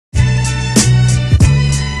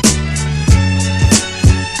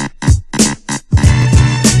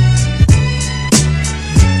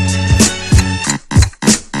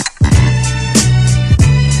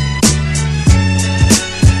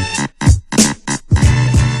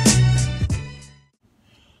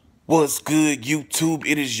What's good, YouTube?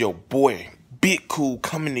 It is your boy, Big Cool,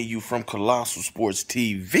 coming to you from Colossal Sports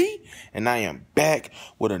TV, and I am back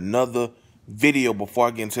with another video. Before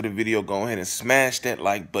I get into the video, go ahead and smash that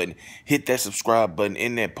like button, hit that subscribe button,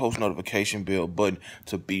 and that post notification bell button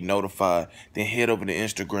to be notified. Then head over to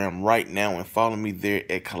Instagram right now and follow me there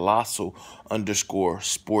at Colossal_Sports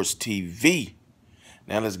TV.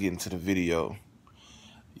 Now let's get into the video.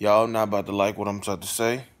 Y'all not about to like what I'm about to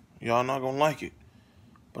say. Y'all not gonna like it.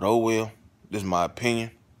 But oh well, this is my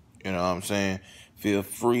opinion. You know what I'm saying? Feel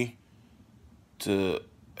free to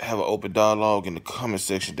have an open dialogue in the comment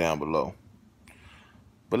section down below.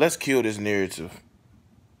 But let's kill this narrative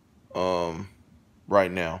right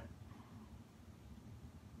now.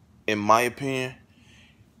 In my opinion,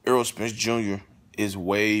 Errol Spence Jr. is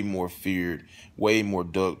way more feared, way more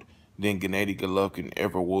ducked than Gennady Golovkin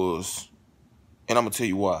ever was. And I'm going to tell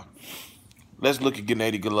you why. Let's look at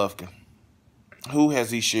Gennady Golovkin. Who has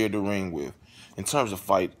he shared the ring with in terms of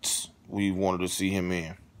fights we wanted to see him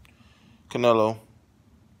in? Canelo,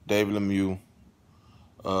 David Lemieux,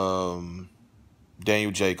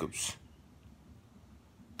 Daniel Jacobs.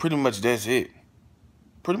 Pretty much that's it.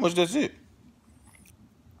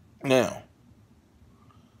 Now,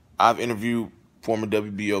 I've interviewed former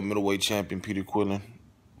WBO middleweight champion Peter Quillin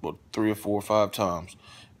about 3 or 4 or 5 times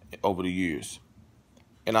over the years.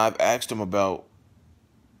 And I've asked him about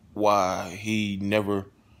why he never,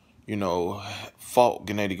 fought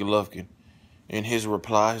Gennady Golovkin. And his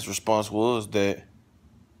response was that,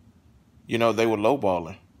 they were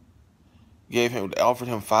lowballing. Offered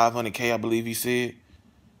him $500K, I believe he said.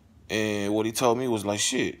 And what he told me was like,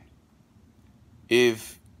 shit,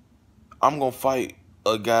 if I'm going to fight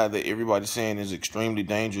a guy that everybody's saying is extremely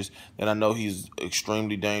dangerous, that I know he's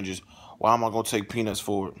extremely dangerous, why am I going to take peanuts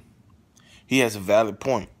for it? He has a valid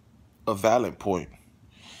point.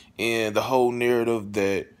 And the whole narrative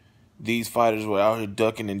that these fighters were out here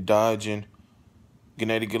ducking and dodging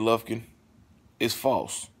Gennady Golovkin is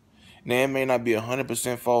false. Now, it may not be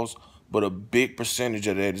 100% false, but a big percentage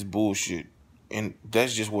of that is bullshit. And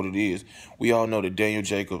that's just what it is. We all know that Daniel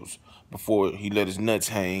Jacobs, before he let his nuts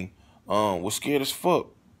hang, was scared as fuck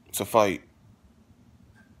to fight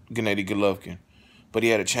Gennady Golovkin. But he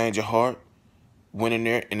had a change of heart, went in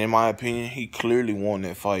there, and in my opinion, he clearly won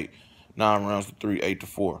that fight 9 rounds to 3,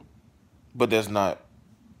 8-4. But that's not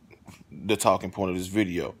the talking point of this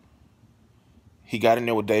video. He got in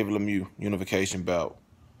there with David Lemieux, unification bout.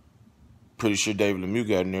 Pretty sure David Lemieux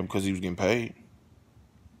got in there because he was getting paid.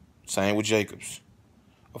 Same with Jacobs.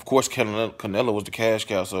 Of course, Canelo was the cash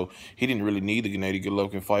cow, so he didn't really need the Gennady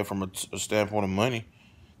Golovkin fight from a standpoint of money.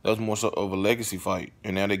 That was more so of a legacy fight,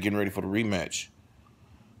 and now they're getting ready for the rematch.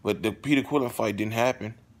 But the Peter Quillin fight didn't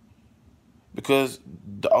happen because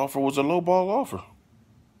the offer was a low-ball offer.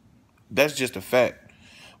 That's just a fact.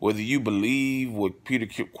 Whether you believe what Peter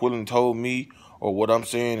Quillin told me or what I'm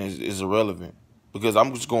saying is irrelevant. Because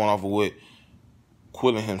I'm just going off of what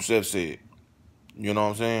Quillin himself said. You know what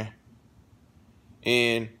I'm saying?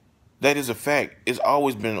 And that is a fact. It's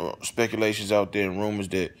always been speculations out there and rumors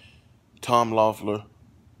that Tom Loeffler,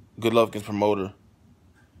 Golovkin's promoter,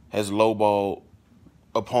 has lowballed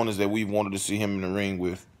opponents that we wanted to see him in the ring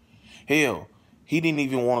with. Hell, he didn't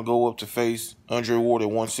even want to go up to face Andre Ward at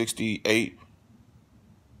 168,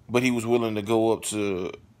 but he was willing to go up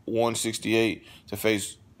to 168 to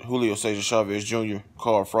face Julio Cesar Chavez Jr.,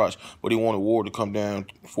 Carl Froch, but he wanted Ward to come down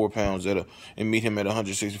 4 pounds and meet him at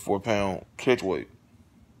 164-pound catchweight.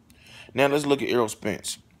 Now let's look at Errol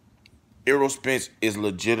Spence. Errol Spence is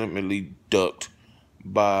legitimately ducked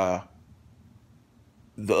by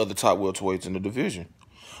the other top welterweights in the division.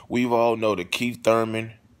 We've all know that Keith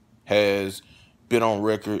Thurman has been on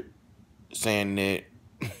record saying that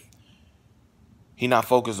he not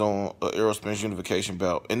focused on Errol Spence unification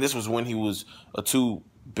belt. And this was when he was a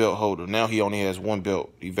 2-belt holder. Now he only has 1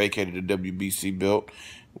 belt. He vacated the WBC belt,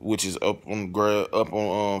 which is up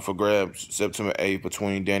for grabs September 8th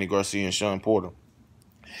between Danny Garcia and Sean Porter.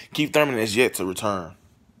 Keith Thurman is yet to return.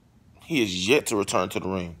 He is yet to return to the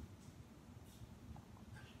ring.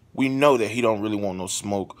 We know that he don't really want no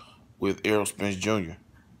smoke with Errol Spence Jr.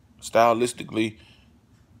 Stylistically,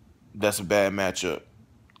 that's a bad matchup.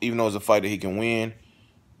 Even though it's a fight that he can win,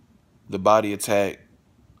 the body attack,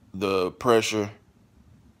 the pressure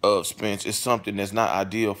of Spence is something that's not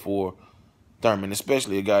ideal for Thurman,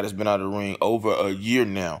 especially a guy that's been out of the ring over a year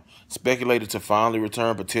now. Speculated to finally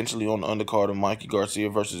return potentially on the undercard of Mikey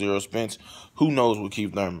Garcia versus Errol Spence. Who knows with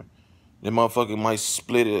Keith Thurman? The motherfucker might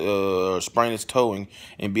split it or sprain his toe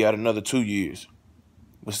and be out another 2 years.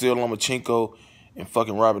 But still, Lomachenko and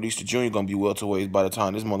fucking Robert Easter Jr. gonna be welterweights by the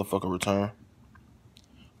time this motherfucker return.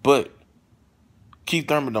 But Keith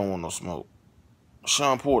Thurman don't want no smoke.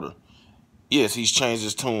 Sean Porter, yes, he's changed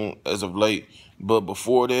his tune as of late, but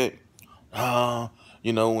before that,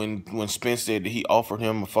 you know, when Spence said that he offered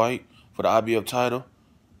him a fight for the IBF title,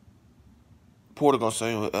 Porter gonna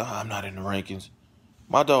say, I'm not in the rankings.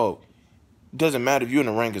 My dog, doesn't matter if you're in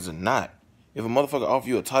the rankings or not. If a motherfucker offer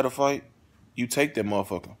you a title fight, you take that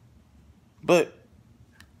motherfucker. But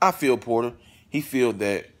I feel Porter. He feel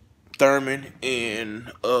that Thurman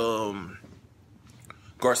and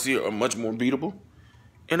Garcia are much more beatable.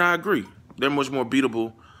 And I agree. They're much more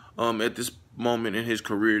beatable at this moment in his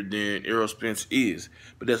career than Errol Spence is.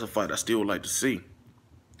 But that's a fight I still would like to see.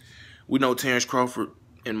 We know Terrence Crawford,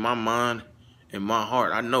 in my mind, in my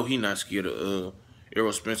heart, I know he not scared of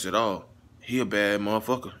Errol Spence at all. He a bad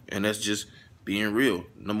motherfucker. And that's just being real.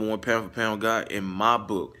 Number one pound for pound guy in my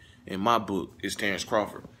book. Is Terrence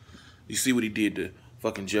Crawford. You see what he did to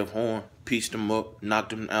fucking Jeff Horn. Pieced him up,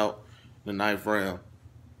 knocked him out in the 9th round.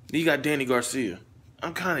 Then you got Danny Garcia.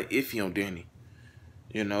 I'm kind of iffy on Danny.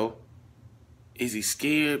 You know? Is he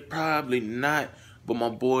scared? Probably not. But my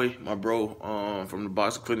bro, from the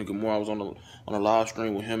boxing clinic and more, I was on a live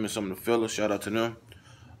stream with him and some of the fellas. Shout out to them.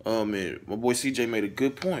 And my boy CJ made a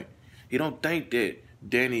good point. He don't think that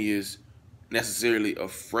Danny is necessarily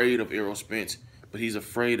afraid of Errol Spence, but he's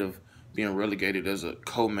afraid of being relegated as a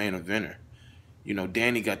co-main eventer. You know,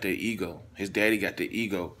 Danny got that ego. His daddy got that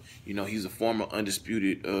ego. You know, he's a former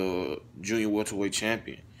undisputed junior welterweight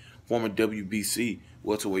champion, former WBC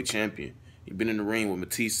welterweight champion. He's been in the ring with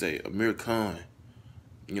Matisse, Amir Khan,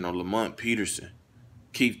 you know, Lamont Peterson,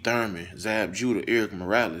 Keith Thurman, Zab Judah, Eric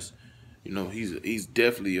Morales. You know, he's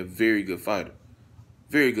definitely a very good fighter.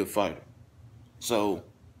 Very good fighter. So,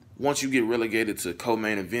 once you get relegated to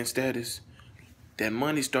co-main event status, that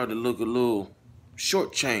money started to look a little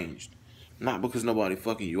shortchanged. Not because nobody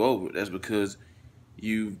fucking you over. That's because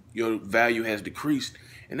your value has decreased.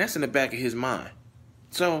 And that's in the back of his mind.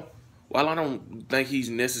 So, while I don't think he's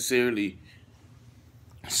necessarily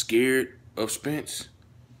scared of Spence,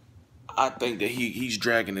 I think that he's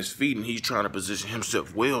dragging his feet and he's trying to position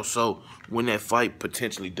himself well. So, when that fight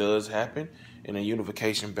potentially does happen in a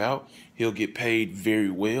unification bout, he'll get paid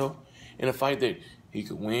very well in a fight that he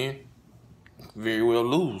could win, very well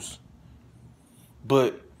lose.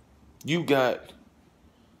 But you got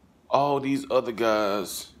all these other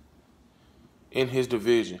guys in his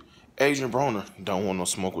division. Adrian Broner don't want no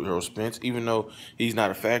smoke with Errol Spence. Even though he's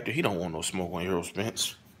not a factor, he don't want no smoke on Errol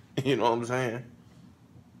Spence. You know what I'm saying?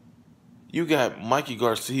 You got Mikey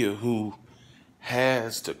Garcia, who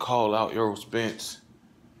has to call out Errol Spence,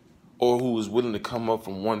 or who is willing to come up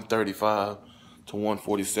from 135 to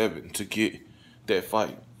 147 to get that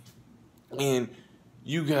fight. And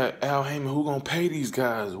you got Al Heyman, who gonna pay these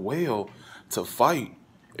guys well to fight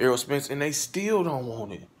Errol Spence, and they still don't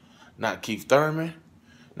want it. Not Keith Thurman,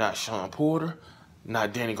 not Sean Porter,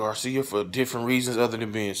 not Danny Garcia, for different reasons other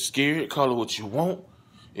than being scared. Call it what you want.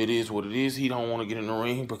 It is what it is. He don't want to get in the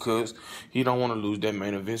ring because he don't want to lose that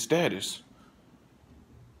main event status.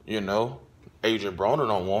 You know, Adrian Broner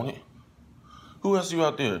don't want it. Who else you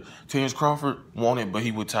out there? Terrence Crawford want it, but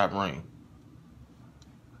he would top ring.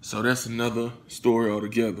 So that's another story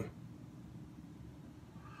altogether.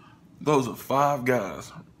 Those are 5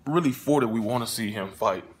 guys. Really 4 that we want to see him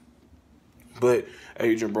fight. But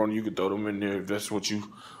Adrian Broner, you could throw them in there if that's what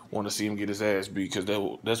you want to see him get his ass beat, because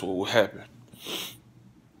that's what will happen.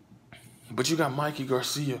 But you got Mikey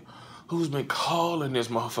Garcia, who's been calling this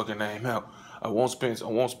motherfucking name out. I want Spence, I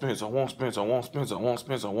want Spence, I want Spence, I want Spence, I want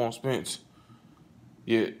Spence, I want Spence.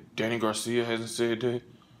 Yet Danny Garcia hasn't said that.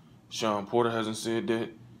 Sean Porter hasn't said that.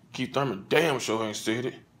 Keith Thurman damn sure ain't said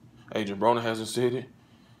it. Adrian Broner hasn't said it.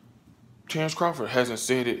 Terrence Crawford hasn't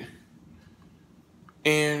said it.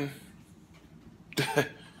 And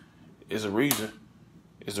there's a reason.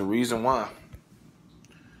 There's a reason why.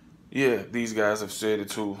 Yeah, these guys have said it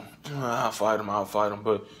too. I'll fight him.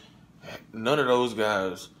 But none of those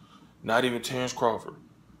guys, not even Terrence Crawford,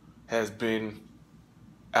 has been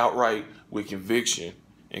outright with conviction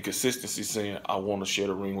and consistency saying, I want to share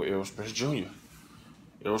the ring with Errol Spence Jr.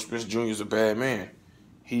 Errol Spence Jr. is a bad man.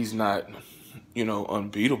 He's not,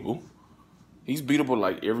 unbeatable. He's beatable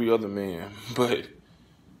like every other man. But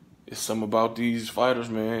it's something about these fighters,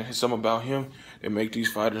 man. It's something about him that make these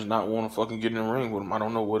fighters not want to fucking get in the ring with him. I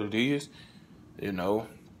don't know what it is,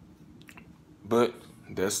 But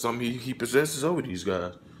that's something he possesses over these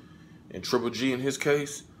guys. And Triple G, in his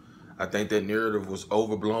case, I think that narrative was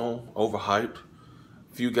overblown, overhyped.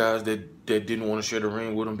 A few guys that didn't want to share the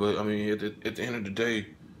ring with him, but, I mean, at the end of the day,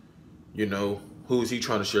 who is he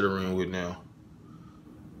trying to share the ring with now?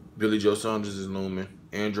 Billy Joe Saunders is looming.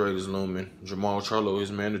 Andrade is looming. Jamal Charlo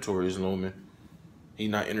is mandatory is looming. He's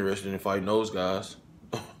not interested in fighting those guys.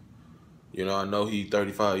 You know, I know he's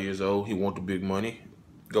 35 years old. He want the big money.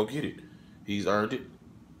 Go get it. He's earned it.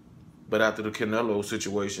 But after the Canelo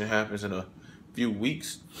situation happens in a few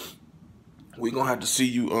weeks, we're going to have to see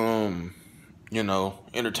you, you know,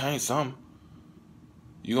 entertain something.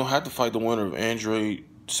 You're going to have to fight the winner of Andre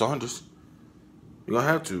Saunders. You're going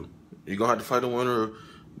to have to. You're going to have to fight the winner of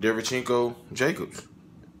Derevchenko Jacobs.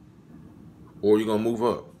 Or you're going to move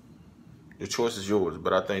up. The choice is yours.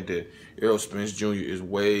 But I think that Errol Spence Jr. is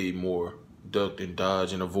way more ducked and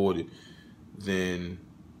dodged and avoided than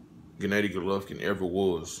Gennady Golovkin ever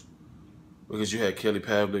was. Because you had Kelly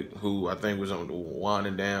Pavlik, who I think was on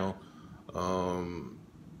winding down around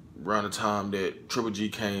the time that Triple G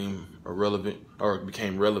became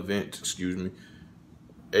relevant, excuse me.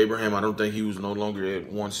 Abraham, I don't think he was no longer at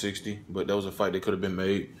 160, but that was a fight that could have been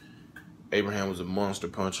made. Abraham was a monster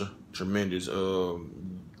puncher, tremendous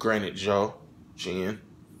granite jaw, chin.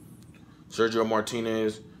 Sergio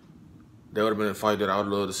Martinez, that would have been a fight that I would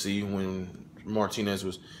love to see when Martinez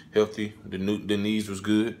was healthy. The knees was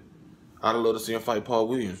good. I'd love to see him fight Paul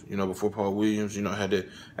Williams, you know, before Paul Williams, you know, had that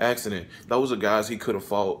accident. Those are guys he could have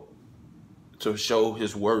fought to show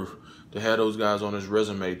his worth, to have those guys on his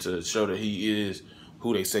resume to show that he is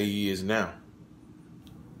who they say he is now.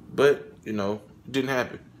 But, you know, it didn't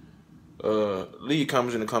happen. Leave your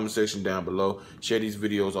comments in the comment section down below. Share these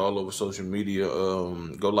videos all over social media.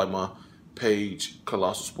 Go like my page,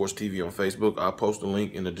 Colossal Sports TV on Facebook. I'll post a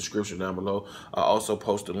link in the description down below. I also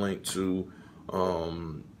post a link to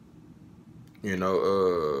you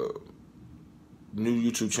know, new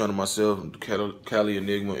YouTube channel myself, Cali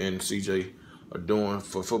Enigma and CJ are doing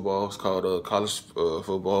for football. It's called College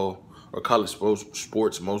Football or College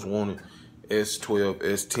Sports Most Wanted S12,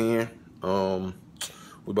 S10.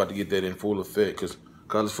 We're about to get that in full effect because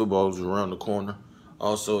college football is around the corner.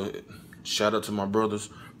 Also, shout out to my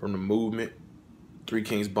brothers from the movement,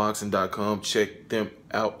 3kingsboxing.com. Check them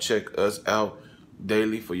out. Check us out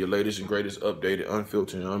daily for your latest and greatest updated,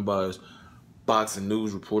 unfiltered, and unbiased boxing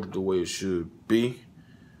news reported the way it should be.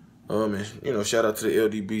 And, you know, shout out to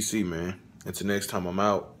the LDBC, man. Until next time, I'm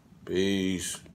out. Peace.